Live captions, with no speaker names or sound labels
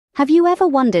Have you ever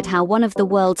wondered how one of the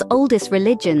world's oldest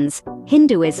religions,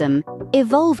 Hinduism,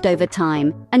 evolved over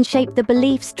time and shaped the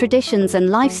beliefs, traditions, and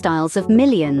lifestyles of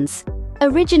millions?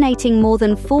 Originating more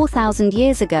than 4,000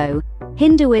 years ago,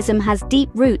 Hinduism has deep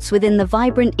roots within the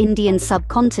vibrant Indian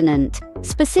subcontinent,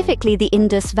 specifically the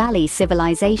Indus Valley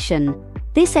civilization.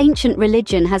 This ancient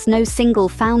religion has no single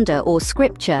founder or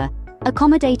scripture,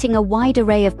 accommodating a wide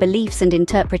array of beliefs and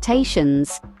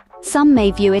interpretations. Some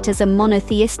may view it as a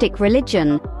monotheistic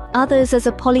religion, others as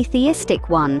a polytheistic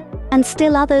one, and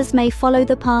still others may follow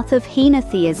the path of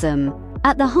henotheism.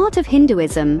 At the heart of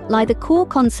Hinduism lie the core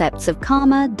concepts of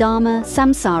karma, dharma,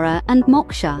 samsara, and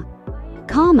moksha.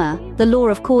 Karma, the law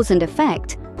of cause and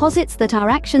effect, posits that our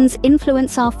actions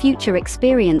influence our future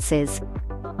experiences.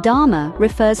 Dharma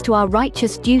refers to our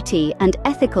righteous duty and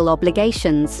ethical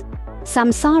obligations.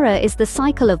 Samsara is the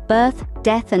cycle of birth,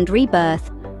 death, and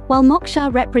rebirth, while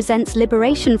moksha represents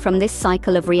liberation from this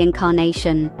cycle of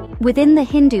reincarnation. Within the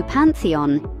Hindu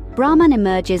pantheon, Brahman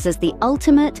emerges as the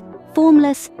ultimate,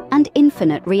 formless, and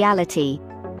infinite reality.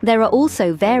 There are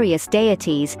also various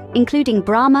deities, including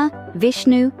Brahma,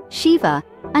 Vishnu, Shiva,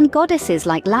 and goddesses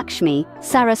like Lakshmi,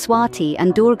 Saraswati,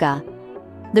 and Durga.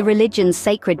 The religion's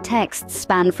sacred texts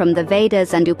span from the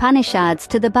Vedas and Upanishads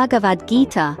to the Bhagavad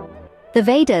Gita. The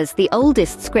Vedas, the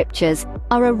oldest scriptures,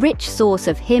 are a rich source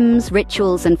of hymns,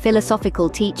 rituals, and philosophical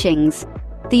teachings.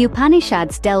 The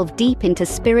Upanishads delve deep into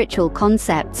spiritual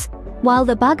concepts, while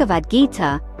the Bhagavad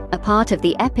Gita, a part of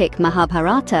the epic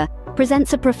Mahabharata,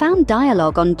 presents a profound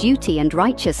dialogue on duty and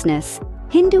righteousness.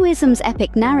 Hinduism's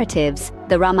epic narratives,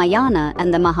 the Ramayana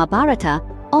and the Mahabharata,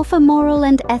 offer moral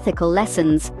and ethical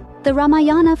lessons. The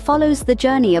Ramayana follows the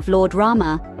journey of Lord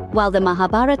Rama, while the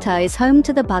Mahabharata is home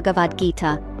to the Bhagavad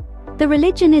Gita. The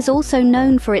religion is also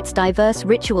known for its diverse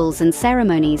rituals and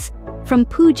ceremonies, from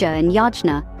puja and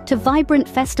yajna to vibrant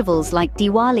festivals like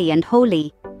Diwali and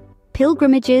Holi.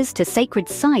 Pilgrimages to sacred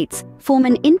sites form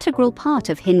an integral part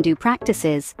of Hindu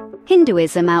practices.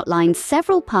 Hinduism outlines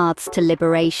several paths to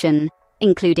liberation,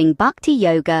 including Bhakti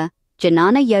Yoga,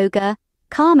 Jnana Yoga,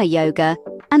 Karma Yoga,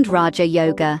 and Raja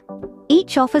Yoga.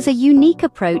 Each offers a unique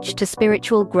approach to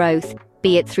spiritual growth,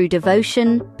 be it through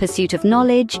devotion, pursuit of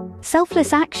knowledge,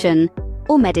 selfless action,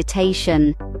 or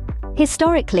meditation.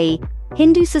 Historically,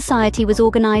 Hindu society was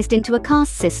organized into a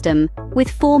caste system with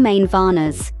 4 main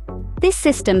varnas. This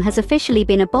system has officially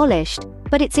been abolished,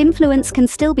 but its influence can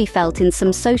still be felt in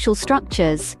some social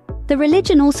structures. The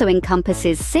religion also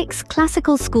encompasses 6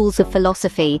 classical schools of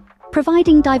philosophy,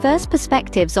 providing diverse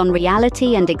perspectives on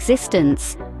reality and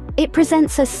existence. It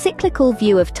presents a cyclical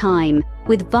view of time,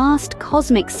 with vast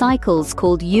cosmic cycles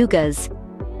called yugas.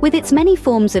 With its many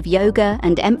forms of yoga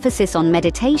and emphasis on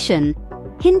meditation,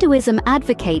 Hinduism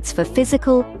advocates for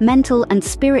physical, mental, and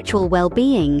spiritual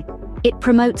well-being. It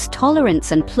promotes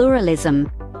tolerance and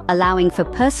pluralism, allowing for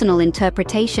personal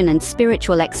interpretation and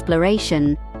spiritual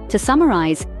exploration. To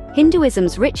summarize,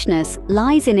 Hinduism's richness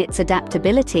lies in its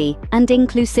adaptability and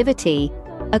inclusivity,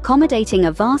 accommodating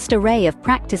a vast array of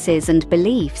practices and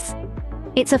beliefs.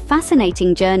 It's a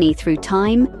fascinating journey through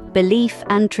time, belief,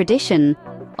 and tradition,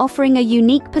 offering a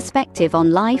unique perspective on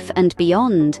life and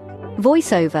beyond.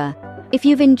 Voiceover. If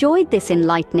you've enjoyed this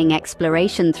enlightening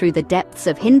exploration through the depths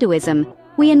of Hinduism,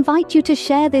 we invite you to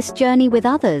share this journey with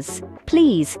others.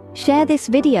 Please share this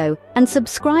video and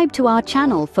subscribe to our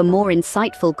channel for more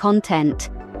insightful content.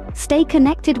 Stay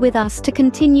connected with us to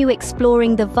continue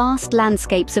exploring the vast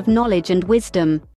landscapes of knowledge and wisdom.